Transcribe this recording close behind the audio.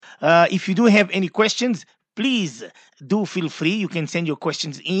If you do have any questions, please do feel free. You can send your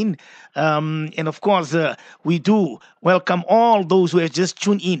questions in. And of course, we do welcome all those who have just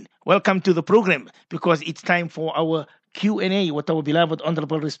tuned in. Welcome to the program, because it's time for our Q&A with our beloved,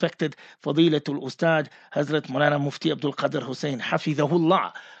 honorable, respected Fadilatul Ustad Hazrat Moulana Mufti Abdul Qadir Hussein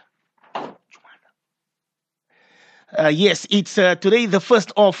Hafidhahullah. Yes, it's today the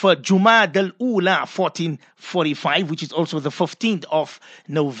 1st of Jumad al-Ula 1445, which is also the 15th of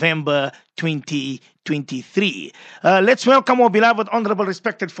November 2023. Let's welcome our beloved, honorable,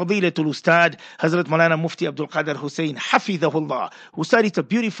 respected Fadilatul Ustad Hazrat Moulana Mufti Abdul Qadir Hussein Hafidhahullah. Ustad, it's a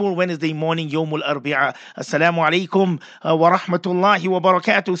beautiful Wednesday morning, Yawmul Arbi'a. Assalamu alaikum wa rahmatullahi wa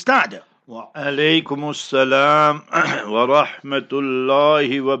barakatuh, Ustad. Wa alaikum assalam wa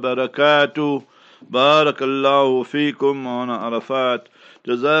rahmatullahi wa barakatuh. Barakallahu feekum on Arafat.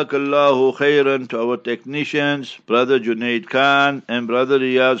 Jazakallahu khairan to our technicians, Brother Junaid Khan and Brother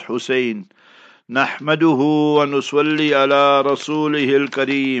Riyaz Hussein. Nahmaduhu wa nusalli ala rasulihil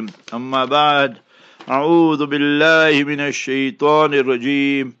kareem. Amma ba'd. A'udhu billahi minash shaitanir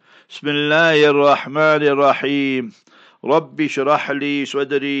rajim. Bismillahir rahmanir rahim. Rabbi shrah li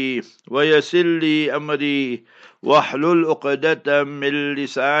sadri wa yassir li amri واحلل عقدة من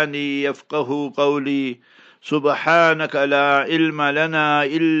لساني يفقه قولي سبحانك لا علم لنا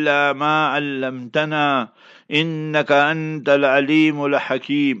إلا ما علمتنا إنك أنت العليم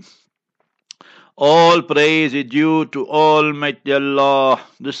الحكيم. All praise is due to Almighty Allah,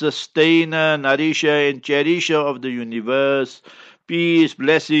 the sustainer, nourisher and cherisher of the universe. Peace,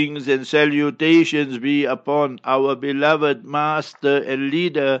 blessings and salutations be upon our beloved master and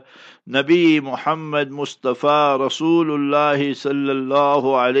leader, Nabi Muhammad Mustafa Rasulullah sallallahu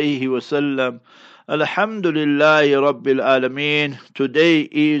alayhi wasallam. Alhamdulillahi Rabbil Alameen. Today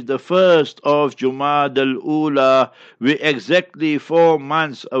is the 1st of Jumad al-Ula. We're exactly 4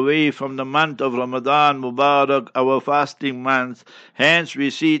 months away from the month of Ramadan Mubarak, our fasting month. Hence we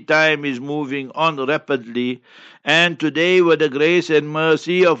see time is moving on rapidly. And today, with the grace and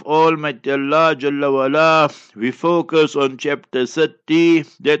mercy of Almighty Allah Jalla wala, we focus on chapter 30,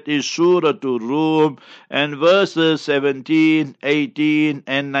 that is Surah Rum, and verses 17, 18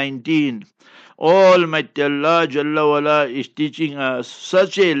 and 19. Almighty Allah Jalla wala is teaching us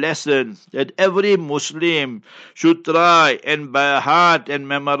such a lesson that every Muslim should try and by heart and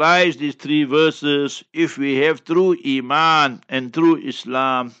memorize these 3 verses if we have true Iman and true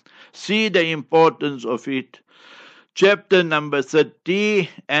Islam. See the importance of it. Chapter number 30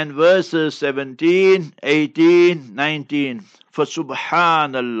 and verses 17, 18, 19. For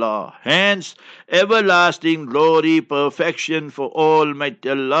Subhanallah, hence everlasting glory, perfection for Almighty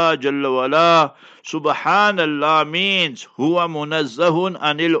Allah Jalla wala. Subhanallah means huwa munazzahun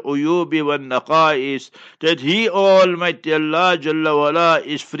anil uyubi wan naqais, that He Almighty Allah Jalla wala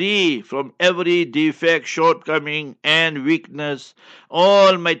is free from every defect, shortcoming and weakness.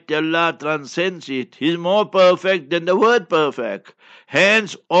 Almighty Allah transcends it. He is more perfect than the word perfect.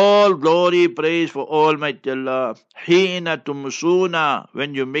 Hence all glory, praise for Almighty Allah. Hina tumsuna,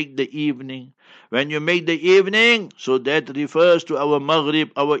 when you make the evening. When you make the evening, so that refers to our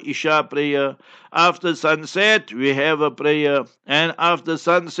Maghrib, our Isha prayer. After sunset, we have a prayer. And after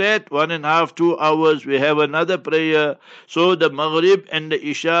sunset, 1.5, 2 hours, we have another prayer. So the Maghrib and the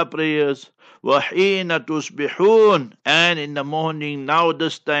Isha prayers. وَحِينَ تُصْبِحُونَ, and in the morning, now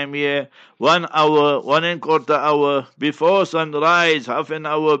this time here, 1 hour, 1.25 hour before sunrise, half an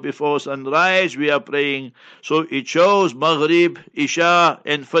hour before sunrise, we are praying. So it shows Maghrib, Isha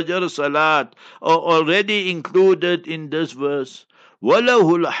and Fajr Salat are already included in this verse.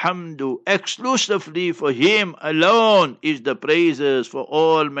 وَلَهُ الْحَمْدُ, exclusively for Him alone is the praises for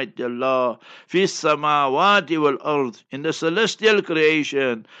Almighty Allah. فِي السَّمَاوَاتِ وَالْأَرْضِ, in the celestial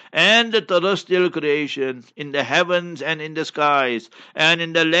creation and the terrestrial creation, in the heavens and in the skies, and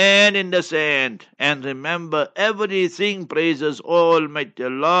in the land, in the sand. And remember, everything praises Almighty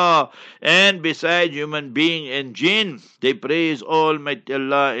Allah. And besides human being and jinn, they praise Almighty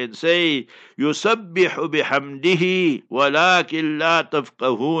Allah and say, يُسَبِّحُ بِحَمْدِهِ وَلَكِنْ لَا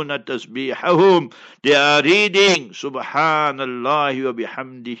تَفْقَهُونَ تَسْبِيحَهُمْ. They are reading Subhanallah wa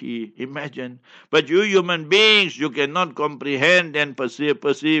bihamdihi. Imagine. But you human beings, you cannot comprehend and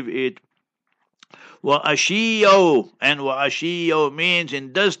perceive it. وَأَشِيَّوْ, and وَأَشِيَّوْ means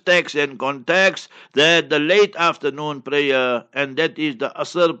in this text and context that the late afternoon prayer, and that is the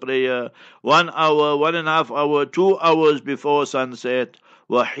Asr prayer, 1 hour, 1.5 hour, 2 hours before sunset.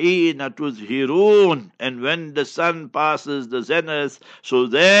 وَحِينَ تُظْهِرُونَ, and when the sun passes the zenith, so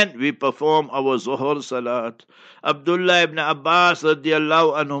then we perform our Zuhur Salat. Abdullah ibn Abbas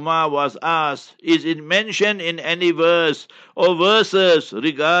radiallahu anhuma was asked, is it mentioned in any verse or verses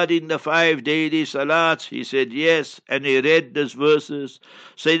regarding the 5 daily salats? He said yes, and he read these verses.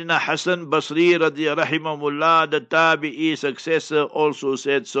 Sayyidina Hasan Basri rahimahullah, the Tabi'i successor, also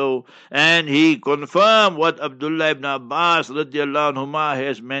said so, and he confirmed what Abdullah ibn Abbas radiallahu anhuma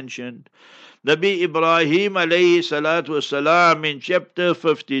has mentioned. Nabi Ibrahim alayhi salatu wasalam in chapter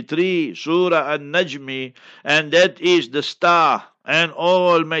 53, Surah An-Najmi, and that is the star. And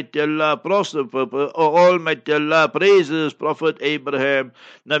Almighty Allah praises Prophet Abraham.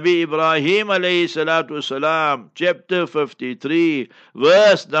 Nabi Ibrahim alayhi salatu wasalam, chapter 53,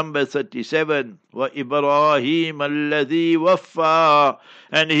 verse number 37. وَإِبْرَاهِيمَ الَّذِي وَفَّى,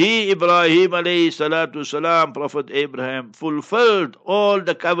 and he, Ibrahim alayhi salatu salam, Prophet Abraham, fulfilled all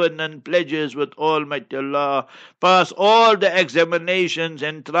the covenant pledges with Almighty Allah, passed all the examinations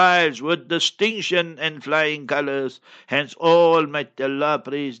and trials with distinction and flying colors. Hence Almighty Allah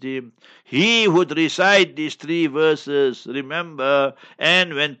praised him. He would recite these 3 verses, remember,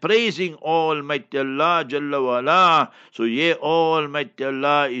 and when praising Almighty Allah Jalla wa'ala, so Almighty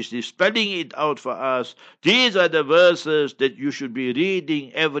Allah is spelling it out for us. These are the verses that you should be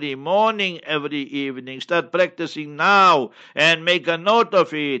reading every morning, every evening. Start practicing now and make a note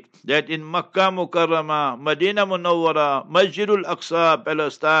of it, that in Makkah Mukarramah, Madinah Munawwara, Masjidul Aqsa,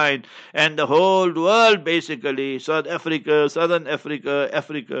 Palestine, and the whole world basically, South Africa, Southern Africa,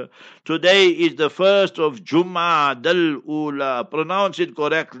 Africa. Today is the 1st of Jum'ah Dal-Ula. Pronounce it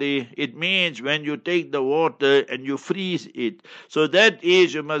correctly. It means when you take the water and you freeze it. So that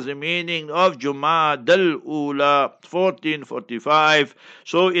is the meaning of Jum'ah Dal-Ula, 1445.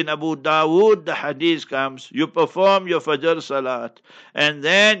 So in Abu Dawood the hadith comes, you perform your Fajr Salat and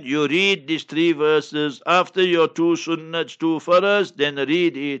then you read these 3 verses after your 2 sunnats, 2 faras, then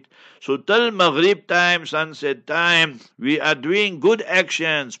read it. So till Maghrib time, sunset time, we are doing good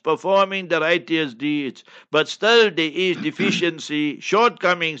actions, performing the righteous deeds, but still there is deficiency,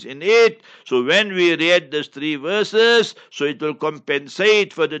 shortcomings in it. So when we read these 3 verses, so it will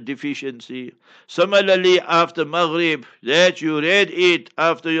compensate for the deficiency. Similarly, after Maghrib, that you read it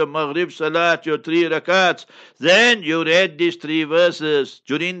after your Maghrib Salat, your 3 rakats, then you read these 3 verses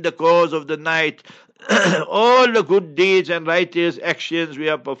during the course of the night. All the good deeds and righteous actions we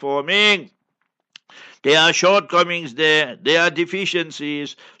are performing, there are shortcomings there, there are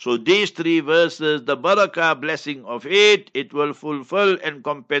deficiencies. So these 3 verses, the barakah blessing of it, it will fulfill and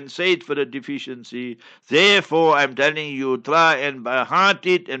compensate for the deficiency. Therefore, I'm telling you, try and by heart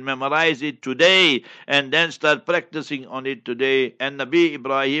it and memorize it today, and then start practicing on it today. And Nabi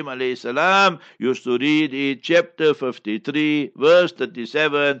Ibrahim alayhi salam used to read it, chapter 53, verse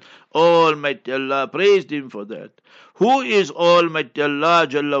 37. Almighty Allah praised him for that. Who is Almighty Allah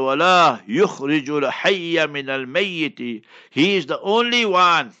Jalla wa'ala? Yukhrijul hayya min al-mayyiti. He is the only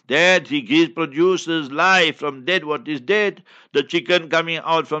one that He produces life from dead what is dead, the chicken coming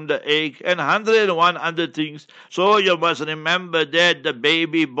out from the egg, and 101 other things. So you must remember that the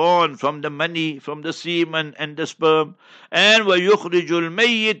baby born from the money, from the semen and the sperm, and وَيُخْرِجُ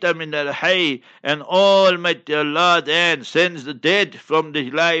الْمَيِّتَ مِنَ الْحَيِّ, and Almighty Allah then sends the dead from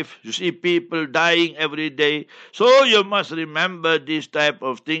the life. You see people dying every day. So you must remember these type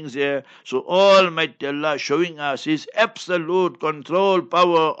of things here. So Almighty Allah showing us His absolute control,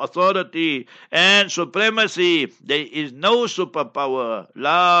 power, authority, and supremacy. There is no superpower.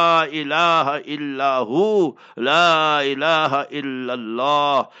 La ilaha illahu, la ilaha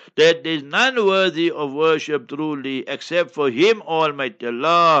illallah. That there is none worthy of worship truly except for Him, Almighty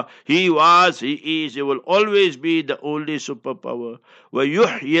Allah. He was, He is, He will always be the only superpower.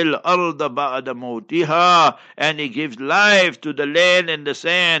 وَيُحْيِي الْأَرْضَ بَعْدَ مَوْتِهَا, and He gives life to the land and the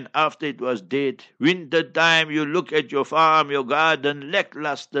sand after it was dead. Winter time, you look at your farm, your garden,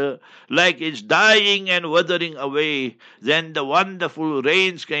 lackluster, like it's dying and withering away. Then the wonderful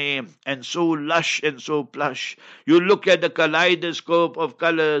rains came, and so lush and so plush. You look at the kaleidoscope of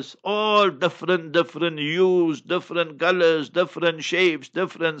colors, all different hues, different colors, different shapes,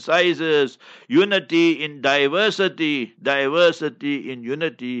 different sizes. Unity in diversity, diversity in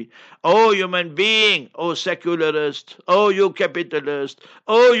unity. Oh human being, oh secularist, oh you capitalist,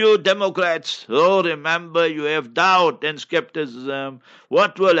 oh you Democrats, oh remember you have doubt and skepticism.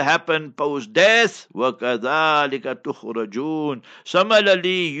 What will happen post-death? وَكَذَلِكَ تُخْرَجُونَ. يُخْرَجُونَ.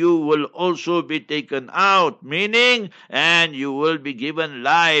 Similarly, you will also be taken out, meaning, and you will be given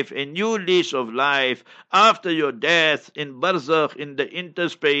life, a new lease of life after your death in barzakh, in the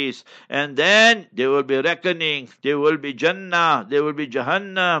interspace, and then there will be reckoning, there will be Jannah, there will be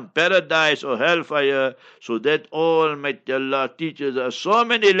Jahannam, paradise or hellfire. So that Almighty Allah teaches us so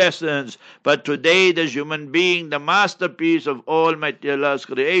many lessons. But today the human being, the masterpiece of Almighty Allah's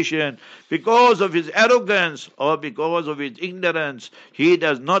creation, because of his arrogance or because of his ignorance, he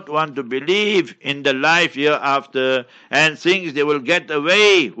does not want to believe in the life hereafter and thinks they will get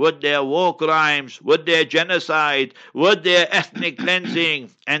away with their war crimes, with their genocide, with their ethnic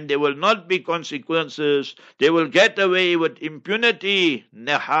cleansing, and there will not be consequences. They will get away with impunity.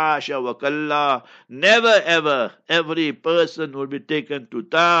 Nahasha wa kalla. Never ever. Every person will be taken to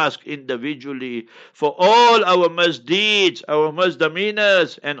task individually for all our misdeeds, our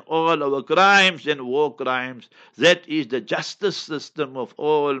misdemeanors, and all our crimes and war crimes. That is the justice system of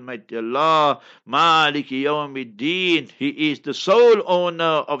Almighty Allah. Maliki Yawmiddin. He is the sole owner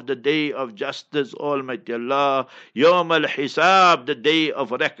of the day of justice, Almighty Allah. Yawm al-Hisab, the day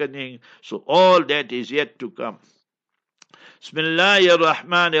of reckoning. So all that is yet to come. Bismillahir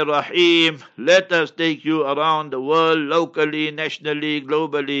Rahmanir Rahim. Let us take you around the world, locally, nationally,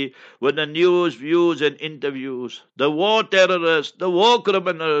 globally, with the news, views, and interviews. The war terrorists, the war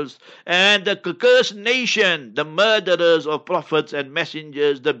criminals, and the cursed nation, the murderers of prophets and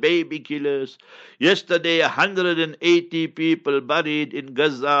messengers, the baby killers. Yesterday, 180 people buried in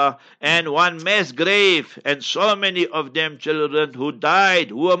Gaza, and one mass grave, and so many of them children who died,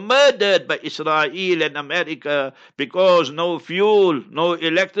 who were murdered by Israel and America because no fuel, no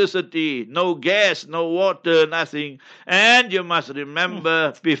electricity, no gas, no water, nothing. And you must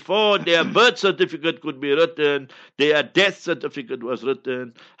remember, before their birth certificate could be written, their death certificate was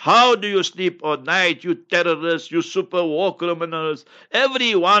written. How do you sleep at night, you terrorists, you super war criminals?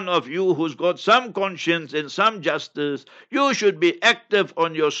 Every one of you who's got some conscience and some justice, you should be active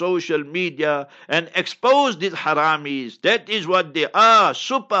on your social media and expose these haramis. That is what they are,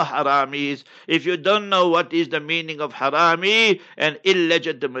 super haramis. If you don't know what is the meaning of harami, an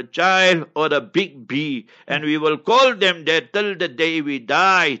illegitimate child or a big B, and we will call them that till the day we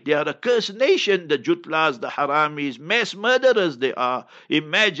die. They are a cursed nation, the jutlas, the haramis, mass murderers they are.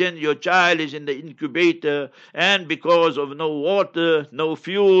 Imagine your child is in the incubator, and because of no water, no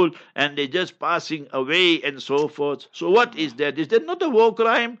fuel, and they're just passing away and so forth. So what is that? Is that not a war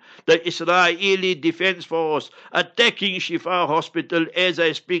crime? The Israeli Defense Force attacking Shifa Hospital as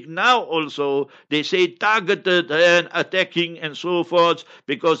I speak now also. They say targeted and attacking and so forth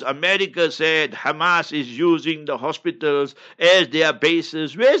because America said Hamas is using the hospitals as their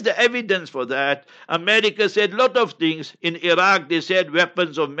bases. Where's the evidence for that? America said a lot of things. In Iraq they said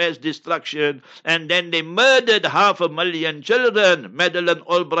weapons of mass destruction, and then they murdered 500,000 children. Madeleine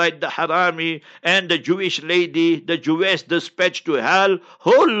Albright, the Harami, and the Jewish lady, the Jewess dispatched to hell.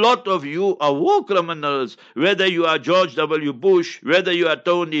 Whole lot of you are war criminals, whether you are George W. Bush, whether you are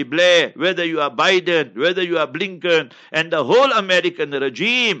Tony Blair, whether you are Biden, whether you are Blinken, and the whole American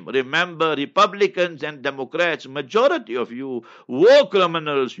regime. Remember, Republicans and Democrats, majority of you, war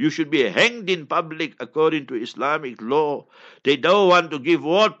criminals. You should be hanged in public according to Islamic law. They don't want to give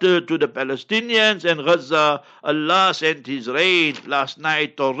water to the Palestinians and Gaza. Allah sent His rain last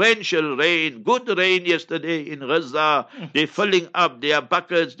night, torrential rain, good rain yesterday in Gaza. They're filling up their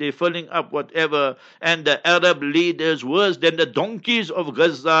buckets, they're filling up whatever, and the Arab leaders worse than the donkeys of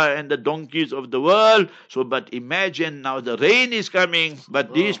Gaza and the donkeys of the world. So, but imagine now the rain is coming,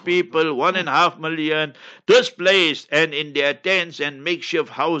 but these people, 1.5 million, displaced and in their tents and makeshift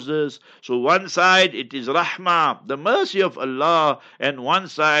houses. So one side it is rahmah, the mercy of Allah, and one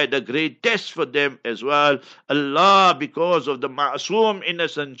side a great test for them as well. Allah, because of the ma'soom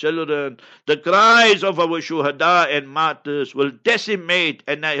innocent children, the cries of our shuhada and martyrs will decimate,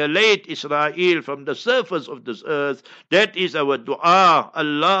 annihilate Israel from the surface of this earth. That is our dua.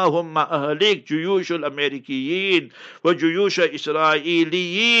 Allahumma ahlik juyushul Amerikiyin wa juyushul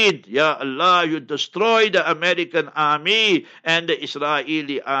Israeliyin. Ya Allah, you destroy the American army and the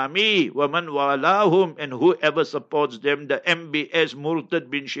Israeli army, wa man walahum, and whoever supports them, the MBS Murtad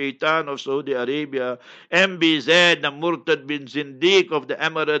bin Shaitan of Saudi Arabia, MBZ, the Murtad bin Zindiq of the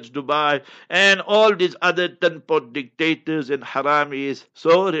Emirates Dubai, and all these other tenpot dictators and haramis.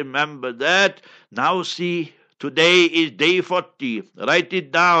 So remember that. Now see, Today is day 40. Write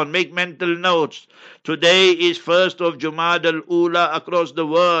it down. Make mental notes. Today is 1st of Jumad al-Ula across the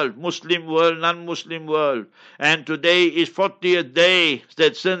world, Muslim world, non-Muslim world. And today is 40th day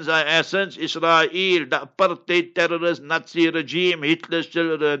that since Israel, the apartheid terrorist Nazi regime, Hitler's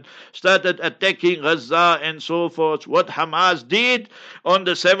children, started attacking Gaza and so forth. What Hamas did on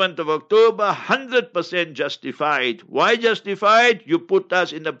the 7th of October, 100% justified. Why justified? You put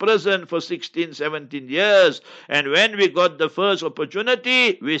us in the prison for 16, 17 years. And when we got the first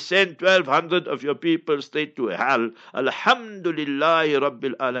opportunity, we sent 1,200 of your people straight to hell. Alhamdulillah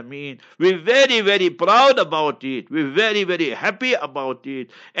Rabbil Alameen. We're very, very proud about it. We're very, very happy about it.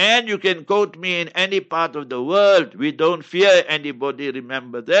 And you can quote me in any part of the world. We don't fear anybody.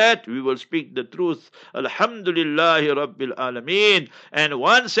 Remember that. We will speak the truth. Alhamdulillah Rabbil Alameen. And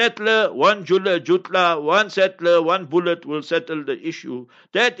one settler, one jutla, one settler, one bullet will settle the issue.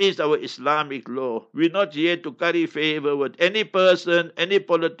 That is our Islamic law. We're not here to curry favor with any person, any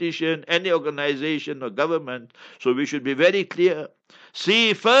politician, any organization or government. So we should be very clear.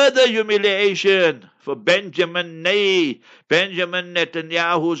 See further humiliation for Benjamin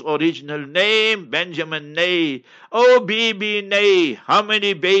Netanyahu's original name, Benjamin Ney. Oh, Bibi Ney, how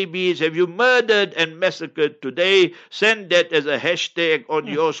many babies have you murdered and massacred today? Send that as a hashtag on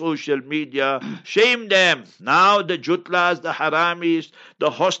your social media. Shame them. Now the Jutlas, the Haramis, the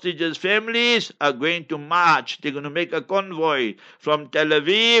hostages' families are going to march. They're going to make a convoy from Tel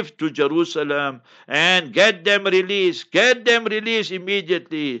Aviv to Jerusalem and get them released. Get them released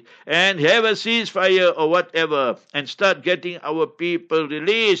immediately and have a ceasefire or whatever and start getting our people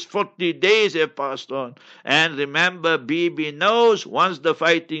released. 40 days have passed on. And remember, Bibi knows once the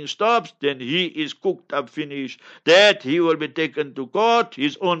fighting stops, then he is cooked up, finished. That he will be taken to court,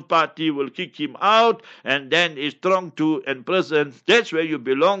 his own party will kick him out, and then is thrown to in prison. That's where you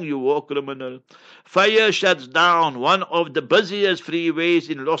belong, you war criminal. Fire shuts down one of the busiest freeways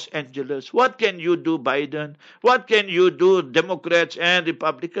in Los Angeles. What can you do, Biden? What can you do, Democrats and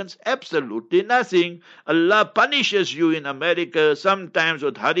Republicans? Absolutely nothing. Allah punishes you in America, sometimes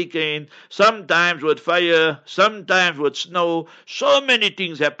with hurricane, sometimes with fire, sometimes with snow. So many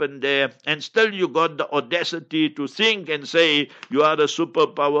things happen there, and still you got the audacity to think and say you are a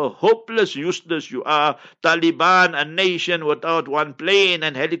superpower. Hopeless, useless you are. Taliban, a nation without one plane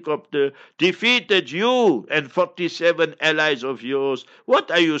and helicopter, defeated you and 47 allies of yours. What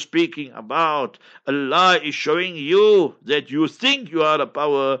are you speaking about? Allah is showing you that you think you are a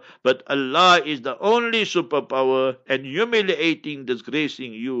power, but Allah is the only superpower and humiliating,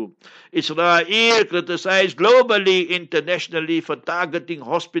 disgracing you. Israel criticized globally, internationally for targeting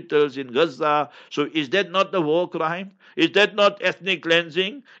hospitals in Gaza. So is that not a war crime? Is that not ethnic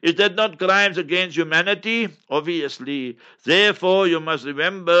cleansing? Is that not crimes against humanity? Obviously. Therefore, you must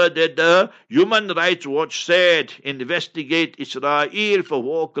remember that the Human Rights Watch said, investigate Israel for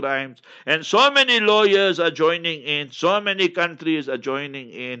war crimes. And so many lawyers are joining in, so many countries are joining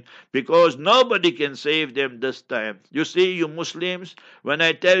in, because nobody can save them this time. You see, you Muslims, when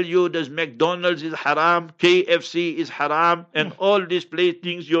I tell you this McDonald's is haram, KFC is haram, and all these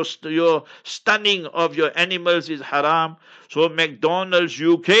things, your stunning of your animals is haram. So McDonald's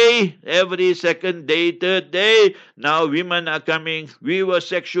UK, every second day, third day, now women are coming. We were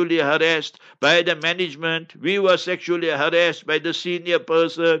sexually harassed by the management. We were sexually harassed by the senior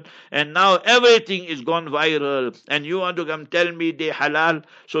person. And now everything is gone viral. And you want to come tell me they halal?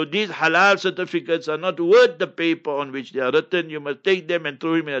 So these halal certificates are not worth the paper on which they are written. You must take them and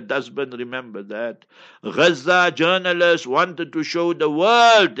throw them in a dustbin. Remember that. Gaza journalists wanted to show the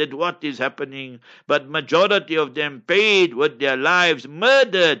world that what is happening. But majority of them paid with their lives,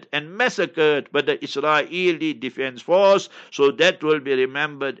 murdered and massacred by the Israeli Defense Force, so that will be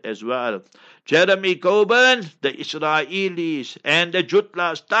remembered as well. Jeremy Corbyn, the Israelis and the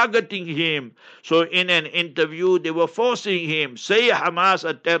Jutlas targeting him. So in an interview, they were forcing him, say Hamas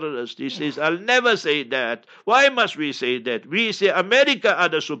are terrorists. He says, I'll never say that. Why must we say that? We say America are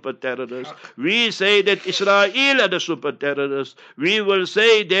the super terrorists. We say that Israel are the super terrorists. We will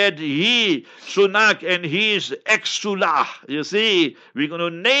say that he, Sunak, and his ex-Sulah, you see, we're going to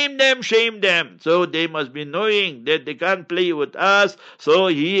name them, shame them. So they must be knowing that they can't play with us. So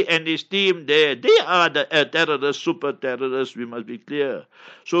he and his team, they are the terrorists, super terrorists, we must be clear.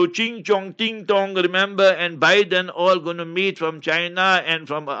 So Ching Chong, Ting Tong, remember, and Biden all going to meet from China and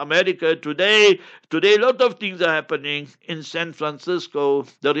from America today. Today, a lot of things are happening in San Francisco.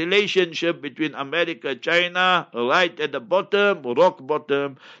 The relationship between America, China, right at the bottom, rock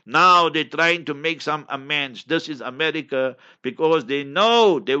bottom. Now they're trying to make some amends. This is America, because they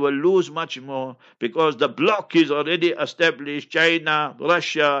know they will lose much more, because the bloc is already established. China,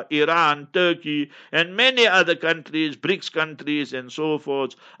 Russia, Iran, Turkey, Turkey, and many other countries, BRICS countries, and so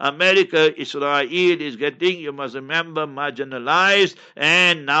forth. America, Israel is getting, you must remember, marginalized,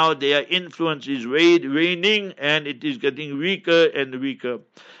 and now their influence is waning, and it is getting weaker and weaker.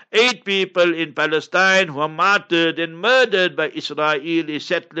 8 people in Palestine who were martyred and murdered by Israeli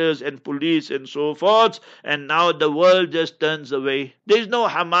settlers and police and so forth, and now the world just turns away. There is no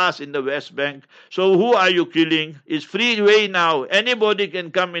Hamas in the West Bank, so who are you killing? It's free way now. Anybody can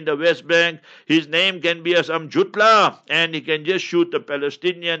come in the West Bank. His name can be some Jutla, and he can just shoot a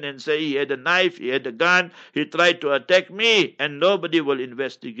Palestinian and say he had a knife, he had a gun, he tried to attack me, and nobody will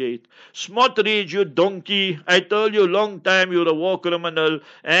investigate. Smotrich, you donkey, I told you long time you're a war criminal,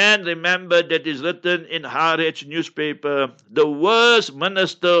 and remember that is written in Haaretz newspaper, the worst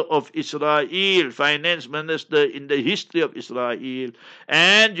minister of Israel, finance minister in the history of Israel.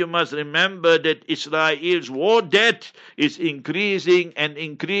 And you must remember that Israel's war debt is increasing and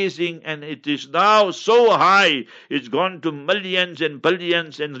increasing, and it is now so high, it's gone to millions and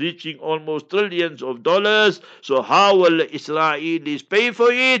billions and reaching almost trillions of dollars. So how will the Israelis pay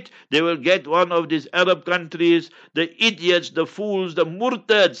for it? They will get one of these Arab countries, the idiots, the fools, the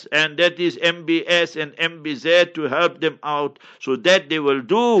murtads, and that is MBS and MBZ to help them out. So that they will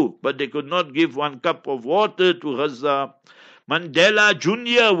do, but they could not give 1 cup of water to Gaza. Mandela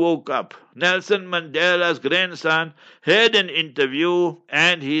Jr. woke up. Nelson Mandela's grandson had an interview,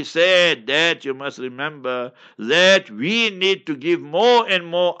 and he said that you must remember that we need to give more and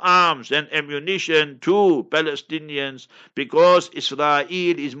more arms and ammunition to Palestinians because Israel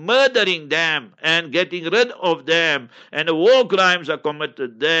is murdering them and getting rid of them, and the war crimes are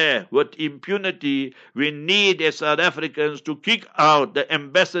committed there with impunity. We need as South Africans to kick out the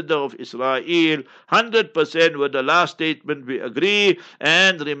ambassador of Israel. 100% with the last statement we agree,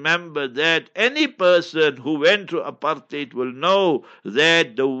 and remember that any person who went through apartheid will know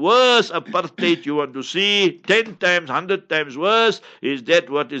that the worst apartheid you want to see, 10 times, 100 times worse, is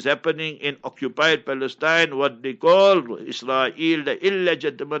that what is happening in occupied Palestine, what they call Israel, the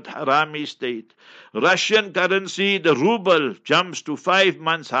illegitimate Harami state. Russian currency, the ruble, jumps to 5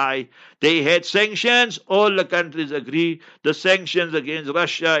 months high. They had sanctions, all the countries agree the sanctions against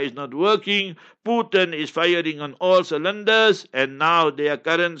Russia is not working. Putin is firing on all cylinders, and now their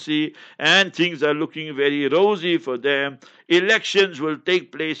currency and things are looking very rosy for them. Elections will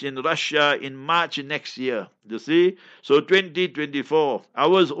take place in Russia in March next year. You see? So 2024.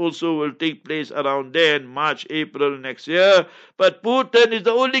 Ours also will take place around then, March, April next year. But Putin is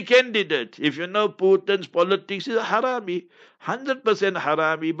the only candidate. If you know Putin's politics is a harami. 100%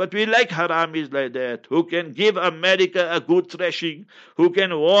 harami, but we like haramis like that, who can give America a good thrashing, who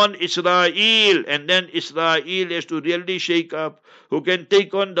can warn Israel, and then Israel has to really shake up, who can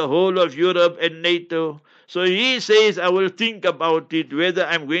take on the whole of Europe and NATO. So he says, I will think about it, whether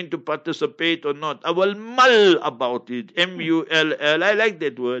I'm going to participate or not. I will mull about it, M-U-L-L. I like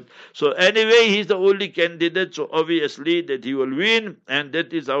that word. So anyway, he's the only candidate, so obviously that he will win, and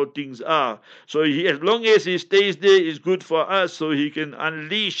that is how things are. So as long as he stays there, it's good for us, so he can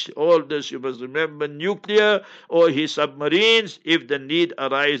unleash all this. You must remember nuclear or his submarines, if the need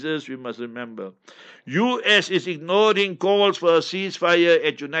arises, we must remember. U.S. is ignoring calls for a ceasefire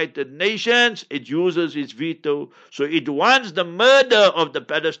at United Nations. It uses its veto. So it wants the murder of the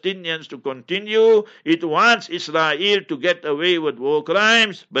Palestinians to continue. It wants Israel to get away with war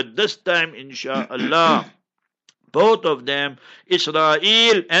crimes. But this time, inshallah, both of them,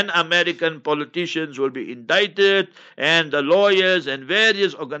 Israel and American politicians, will be indicted, and the lawyers and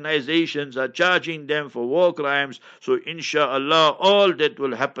various organizations are charging them for war crimes. So inshallah, all that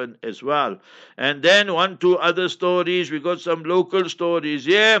will happen as well. And then 2 other stories. We got some local stories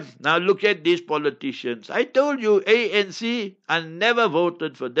here. Now look at these politicians. I told you, ANC, I never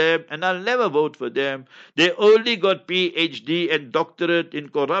voted for them, and I'll never vote for them. They only got PhD and doctorate in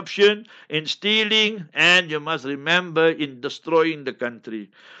corruption, in stealing, and you must remember, in destroying the country.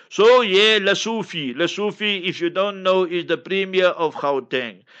 So yeah, Lasufi, if you don't know, is the premier of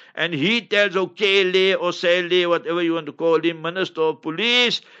Gauteng. And he tells Okele or Sele, whatever you want to call him, Minister of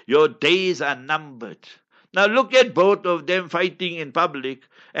Police, your days are numbered. Now look at both of them fighting in public.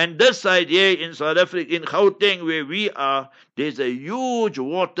 And this side here in South Africa, in Gauteng where we are, there's a huge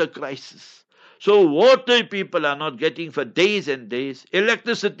water crisis. So water people are not getting for days and days.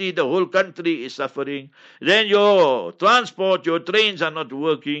 Electricity, the whole country is suffering. Then your transport, your trains are not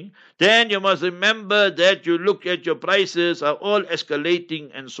working. Then you must remember that you look at your prices are all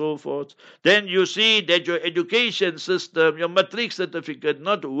escalating and so forth. Then you see that your education system, your matric certificate,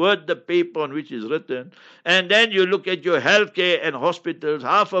 not worth the paper on which is written. And then you look at your healthcare and hospitals,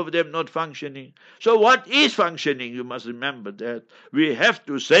 half of them not functioning. So what is functioning? You must remember that. We have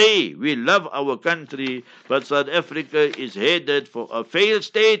to say we love our country, but South Africa is headed for a failed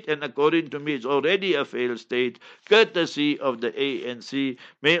state, and according to me, it's already a failed state, courtesy of the ANC.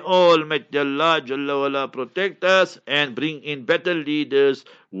 May Almighty Allah Jalla wala protect us and bring in better leaders.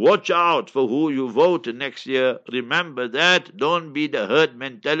 Watch out for who you vote next year. Remember that. Don't be the herd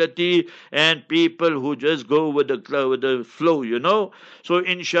mentality and people who just go with the flow, you know. So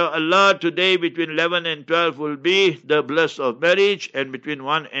inshallah, today between 11 and 12 will be the bliss of marriage, and between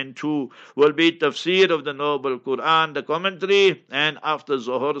 1 and 2 will be tafsir of the Noble Quran, the commentary, and after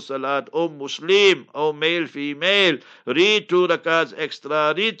Zuhur Salat, O Muslim, O male, female, read 2 rakats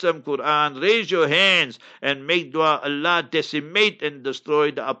extra, read some Quran, raise your hands and make dua. Allah decimate and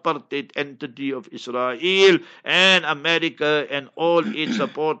destroy the apartheid entity of Israel and America and all its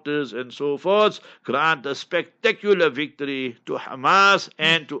supporters and so forth. Grant a spectacular victory to Hamas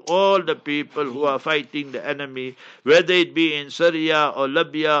and to all the people who are fighting the enemy, whether it be in Syria or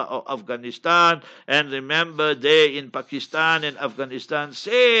Libya or Afghanistan. And remember, there in Pakistan and Afghanistan,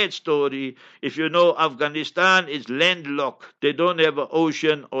 sad story. If you know, Afghanistan is landlocked. They don't have an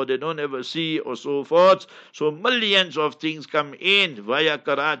ocean or they don't have a sea or so forth. So millions of things come in via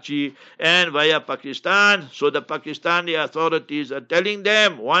Karachi and via Pakistan. So the Pakistani authorities are telling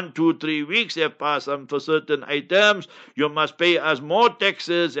them 1, 2, 3 weeks have passed for certain items. You must pay us more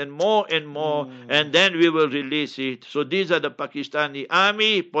taxes and more, and then we will release it. So these are the Pakistani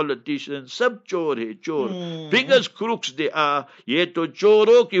army politicians. Sab chor hai, chor. Biggest crooks they are. Ye to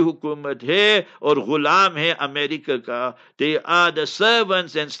choro ki hukumat hai aur ghulam hai America ka. They are the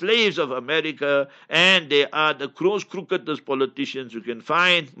servants and slaves of America, and they are the crookedest politicians you can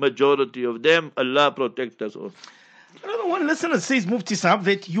find. Majority of them. Allah protect us all. Another one listener says, Mufti Saab,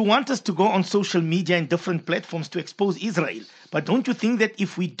 that you want us to go on social media and different platforms to expose Israel. But don't you think that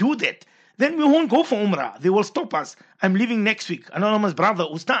if we do that, then we won't go for Umrah? They will stop us. I'm leaving next week. Anonymous brother,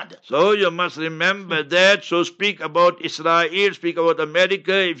 Ustad. So you must remember that. So speak about Israel, speak about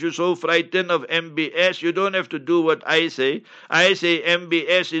America. If you're so frightened of MBS, you don't have to do what I say. I say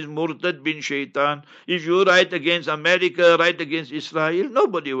MBS is Murtad bin Shaitan. If you write against America, write against Israel,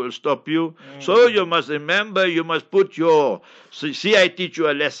 nobody will stop you. So you must remember, you must put your... See, I teach you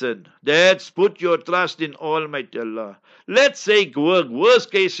a lesson. That's put your trust in Almighty Allah. Let's say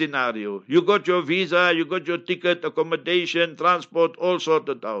worst case scenario. You got your visa, you got your ticket, accommodation, transport, all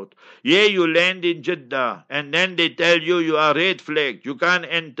sorted out. Yeah, you land in Jeddah, and then they tell you you are red flagged. You can't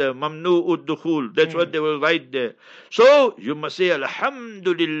enter. Mamnu ud-dukhul. That's what they will write there. So you must say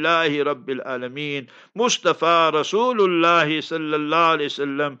Alhamdulillahi Rabbil Alameen. Mustafa Rasulullah sallallahu alayhi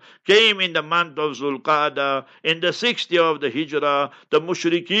wasallam came in the month of Zulqa'dah in the 6th year of the Hijrah. The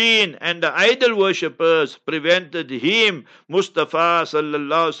mushrikeen and the idol worshippers prevented him. Mustafa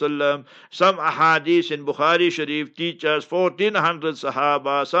sallallahu alaihi wasallam. Some ahadith in Bukhari Sharif teach us 1400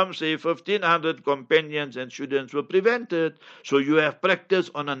 Sahaba. Some say 1500 companions and students were prevented. So you have practice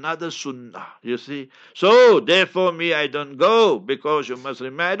on another sunnah. You see. So therefore, me, I don't go, because you must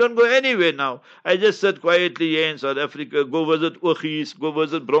remember, I don't go anywhere now. I just sit quietly here in South Africa. Go visit Ogies, go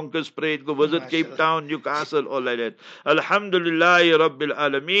visit Bronkhorstspruit, go visit Cape Town, Newcastle, all like that. Alhamdulillah Rabbil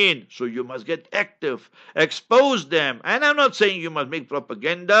Alameen. So you must get active, expose them. And I'm not saying you must make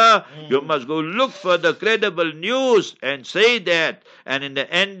propaganda. You must go look for the credible news and say that. And in the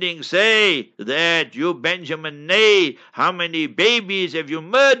ending say that you Benjamin Ney, how many babies have you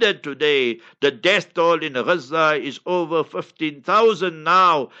murdered today? The death toll in Gaza is over 15,000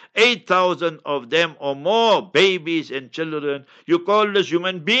 now. 8,000 of them or more, babies and children. You call those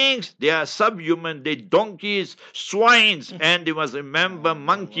human beings? They are subhuman. They donkeys, swines, and you must remember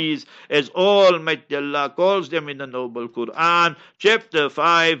monkeys, as Almighty Allah calls them in the Noble Quran, chapter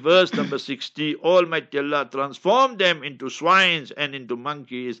 5, verse number 60. Almighty Allah transformed them into swines and into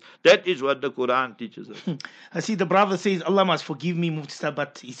monkeys. That is what the Quran teaches us. I see the brother says, Allah must forgive me, Mufti Sahib,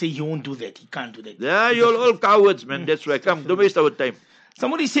 but he says he won't do that. He can't do that. Yeah, you're all cowards, man. That's why. Come, don't waste our time.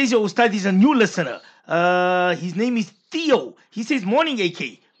 Somebody says your Ustad is a new listener. His name is Theo. He says, morning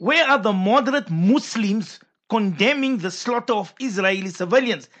AK. Where are the moderate Muslims condemning the slaughter of Israeli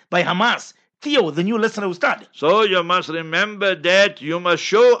civilians by Hamas? Theo, the new listener, Ustad. So you must remember that. You must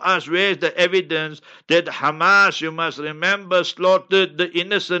show us where's the evidence that Hamas, you must remember, slaughtered the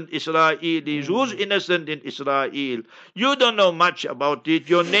innocent Israelis. Who's innocent in Israel? You don't know much about it.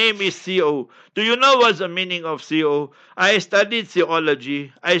 Your name is Theo. Do you know what's the meaning of Theo? I studied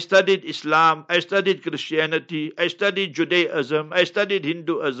theology. I studied Islam. I studied Christianity. I studied Judaism. I studied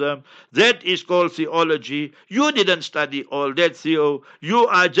Hinduism. That is called theology. You didn't study all that, Theo. You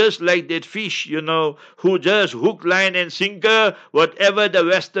are just like that fish, who just hook, line, and sinker whatever the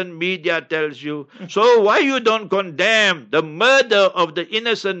Western media tells you. So why you don't condemn the murder of the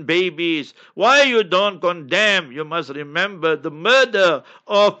innocent babies? Why you don't condemn, you must remember, the murder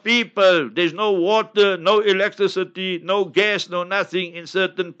of people? There's no water, no electricity, no gas, no nothing in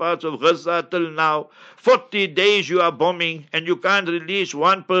certain parts of Gaza till now. 40 days you are bombing and you can't release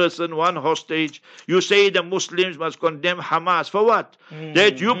one person, one hostage. You say the Muslims must condemn Hamas. For what?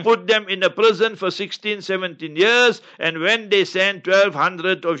 That you put them in a prison for 16, 17 years, and when they send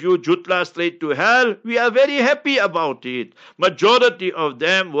 1,200 of you jutla straight to hell, we are very happy about it. Majority of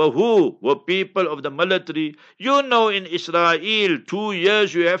them were who? Were people of the military. In Israel, 2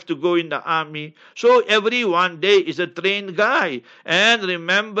 years you have to go in the army. So every one day is a trained guy. And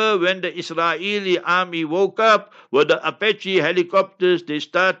remember, when the Israeli army woke up with the Apache helicopters, they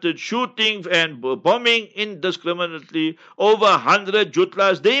started shooting and bombing indiscriminately. Over 100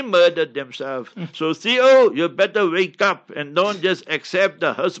 jutlas, they murdered themselves. So Theo, you better wake up and don't just accept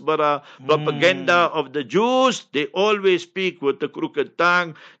the Hasbara propaganda of the Jews. They always speak with the crooked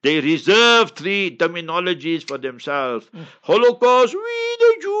tongue. They reserve 3 terminologies for themselves. Holocaust, we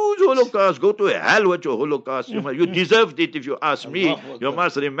the Jews, Holocaust. Go to hell with your Holocaust. You deserved it if you ask me. You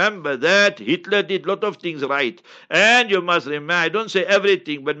must remember that Hitler did a lot of things right. And you must remember, I don't say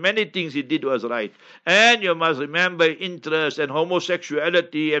everything, but many things he did was right. And you must remember interest and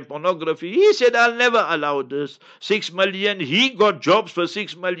homosexuality and pornography. He said, I'll never allow this. 6 million, he got jobs for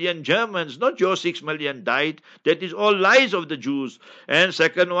 6 million Germans, not your 6 million died. That is all lies of the Jews. And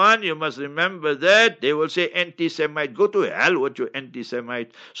second one, you must remember that they will say anti-Semite. Go to hell with your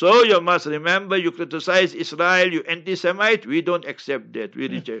anti-Semite. So you must remember, you criticize Israel, you anti-Semite. We don't accept that. We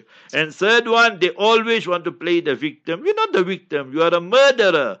reject. And third one, they always want to play the victim. You're not the victim. You are a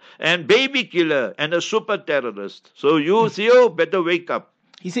murderer and baby killer and a super terrorist. So you, Theo, better wake up.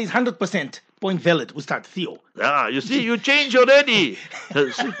 He says 100% point valid, Ustad Theo. You see, you change already.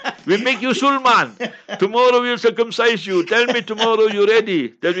 We make you Sulman. Tomorrow we'll circumcise you. Tell me tomorrow you're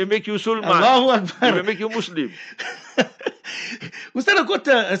ready. Then we make you Sulman. Allahu Akbar. We make you Muslim. Ustad, I've got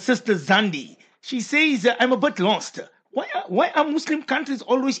a sister Zandi. She says, I'm a bit lost. Why are Muslim countries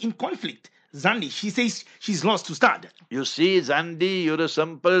always in conflict? Zandi, she says she's lost, Ustad. You see, Zandi, you're a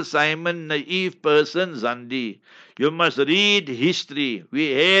simple, Simon, naive person, Zandi. You must read history.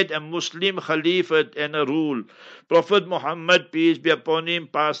 We had a Muslim Caliphate and a rule. Prophet Muhammad, peace be upon him,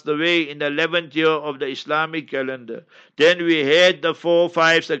 passed away in the 11th year of the Islamic calendar. Then we had the 4 or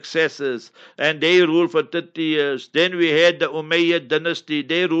 5 successors, and they ruled for 30 years. Then we had the Umayyad dynasty.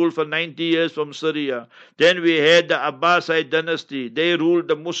 They ruled for 90 years from Syria. Then we had the Abbasid dynasty. They ruled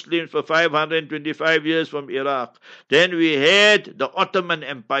the Muslims for 525 years from Iraq. Then we had the Ottoman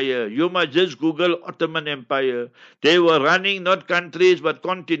Empire. You must just Google Ottoman Empire. They were running not countries but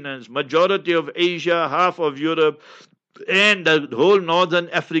continents. Majority of Asia, half of Europe, and the whole northern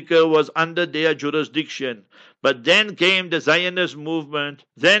Africa was under their jurisdiction. But then came the Zionist movement,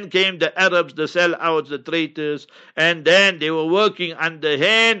 then came the Arabs, the sellouts, the traitors, and then they were working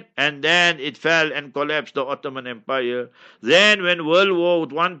underhand, and then it fell and collapsed, the Ottoman Empire. Then when World War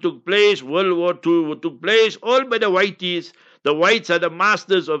I took place, World War II took place, all by the whiteys. The whites are the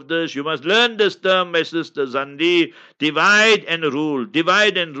masters of this. You must learn this term, my sister Zandi. Divide and rule.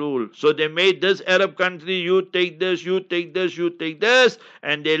 Divide and rule. So they made this Arab country, you take this, you take this, you take this,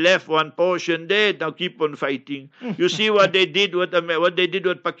 and they left one portion there. Now keep on fighting. You see what they did with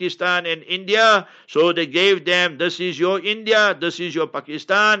Pakistan and India? So they gave them, this is your India, this is your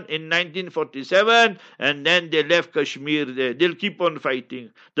Pakistan in 1947, and then they left Kashmir there. They'll keep on fighting.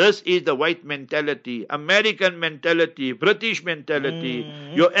 This is the white mentality, American mentality, British mentality.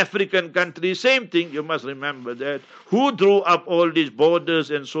 Your African countries, same thing. You must remember that. Who drew up all these borders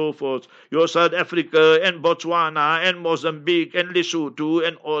and so forth? Your South Africa and Botswana and Mozambique and Lesotho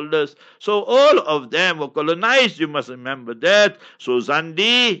and all this. So all of them were colonized. You must remember that. So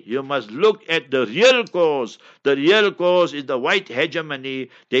Zandi, you must look at the real cause. The real cause is the white hegemony.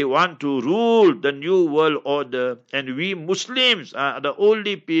 They want to rule the new world order. And we Muslims are the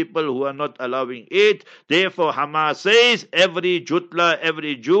only people who are not allowing it. Therefore Hamas says, every Jutla,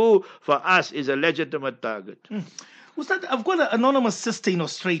 every Jew, for us is a legitimate target. Ustad, I've got an anonymous sister in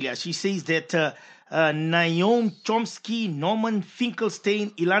Australia. She says that Naomi Chomsky, Norman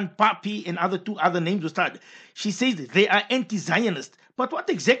Finkelstein, Ilan Papi, and two other names, Ustad. She says they are anti-Zionist. But what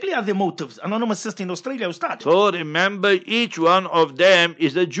exactly are their motives? Anonymous sister in Australia, Ustad. So remember, each one of them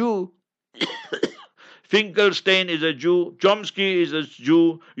is a Jew. Finkelstein is a Jew, Chomsky is a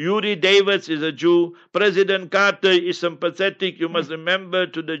Jew, Yuri Davids is a Jew, President Carter is sympathetic, you must remember,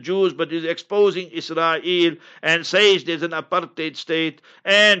 to the Jews, but is exposing Israel and says there's an apartheid state,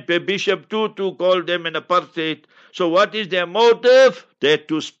 and Bishop Tutu called them an apartheid. So what is their motive? They're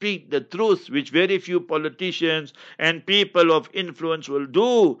to speak the truth, which very few politicians and people of influence will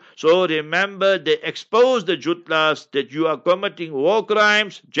do. So remember, they expose the Jutlas that you are committing war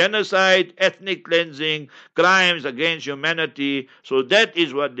crimes, genocide, ethnic cleansing, crimes against humanity. So that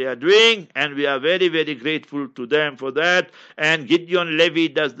is what they are doing, and we are very, very grateful to them for that. And Gideon Levy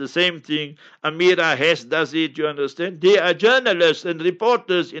does the same thing. Amira Hess does it, you understand? They are journalists and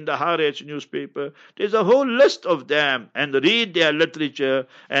reporters in the Haaretz newspaper. There's a whole list of them, and read their literature,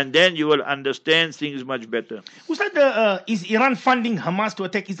 and then you will understand things much better. Ustad, is Iran funding Hamas to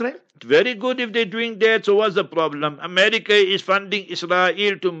attack Israel? Very good if they're doing that. So what's the problem? America is funding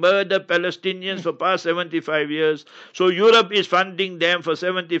Israel to murder Palestinians for past 75 years. So Europe is funding them for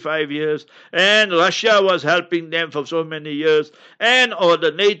 75 years. And Russia was helping them for so many years. And all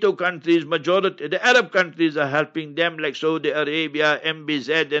the NATO countries, majority, the Arab countries are helping them, like Saudi Arabia,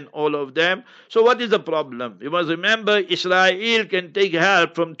 MBZ, and all of them. So what is the problem? You must remember, Israel can take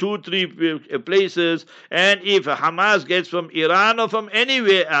help from 2-3 places. And if Hamas gets from Iran or from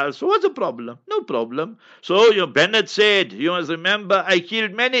anywhere else, so what's the problem? No problem. So Bennett said, you must remember, I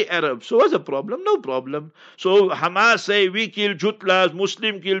killed many Arabs. So what's the problem? No problem. So Hamas say, we kill Jutlas,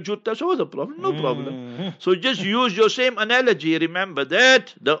 Muslim kill Jutlas. So what's the problem? No problem. So just use your same analogy. Remember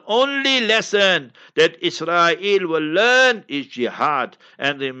that the only lesson that Israel will learn is jihad.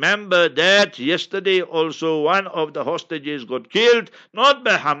 And remember that yesterday also one of the hostages got killed, not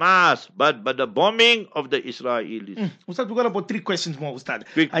by Hamas, but by the bombing of the Israelis. Ustad, we've got about 3 questions more, Ustad.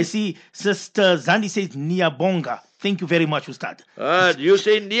 Quickly. I see Sister Zandi says Niabonga. Thank you very much, Ustad. You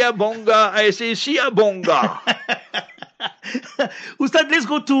say Niabonga, I say Siabonga. Ustad, let's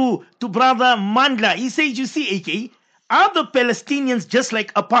go to Brother Mandla. He says, you see, AK, are the Palestinians just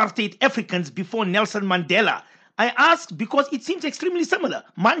like apartheid Africans before Nelson Mandela? I ask because it seems extremely similar.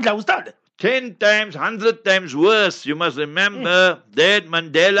 Mandla, Ustad. 10 times, 100 times worse. You must remember that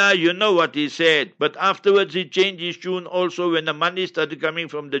Mandela, you know what he said. But afterwards he changed his tune also when the money started coming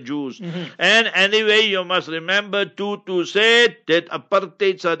from the Jews. And anyway, you must remember Tutu said that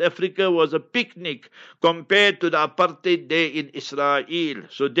apartheid South Africa was a picnic compared to the apartheid day in Israel.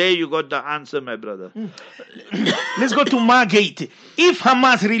 So there you got the answer, my brother. Let's go to Margate. If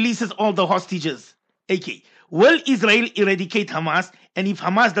Hamas releases all the hostages, AK, will Israel eradicate Hamas? And if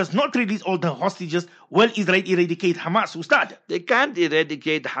Hamas does not release all the hostages, will Israel eradicate Hamas, Ustad? They can't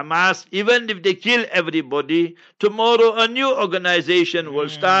eradicate Hamas. Even if they kill everybody, tomorrow a new organization will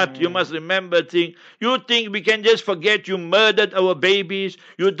start. You must remember things. You think we can just forget you murdered our babies,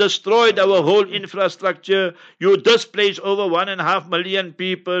 you destroyed our whole infrastructure, you displaced over 1.5 million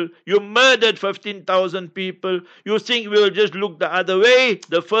people, you murdered 15,000 people. You think we will just look the other way?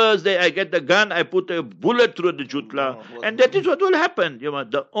 The first day I get the gun, I put a bullet through the Jutla. And that is what will happen.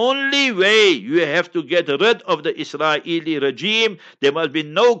 The only way you have to get rid of the Israeli regime, there must be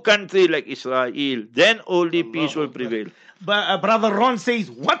no country like Israel. Then only peace will prevail. But Brother Ron says,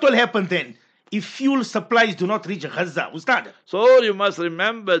 what will happen then if fuel supplies do not reach Gaza, Ustad? So you must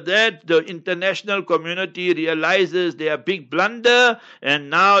remember that the international community realizes their big blunder, and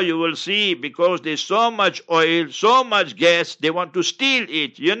now you will see, because there's so much oil, so much gas, they want to steal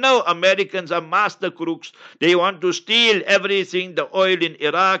it. You know, Americans are master crooks. They want to steal everything, the oil in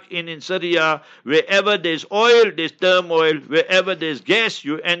Iraq, in Syria. Wherever there's oil, there's turmoil. Wherever there's gas,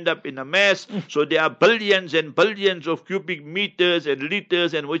 you end up in a mess. So there are billions and billions of cubic meters and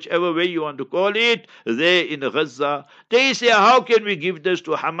liters, and whichever way you want to call it, there in Gaza. They say, how can we give this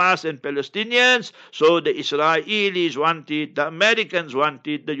to Hamas and Palestinians? So the Israelis want it, the Americans want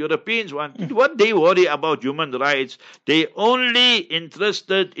it, the Europeans want it. What they worry about human rights? They only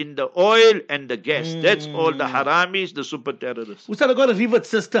interested in the oil and the gas. That's all the haramis, the super terrorists. Ustad, I got a revert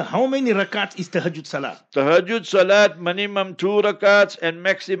sister. How many rakats is Tahajjud Salah? Tahajjud Salat, minimum 2 rakats and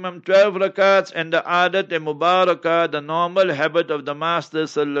maximum 12 rakats, and the adat and mubarakah, the normal habit of the Master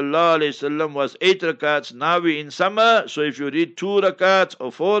Sallallahu Alaihi Wasallam was 8 rakats. Now we're in summer, so if you read 2 rakats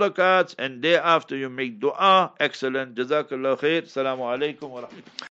or 4 rakats and thereafter you make dua, excellent. Jazakallah khair. Assalamu alaikum wa rahmatullah.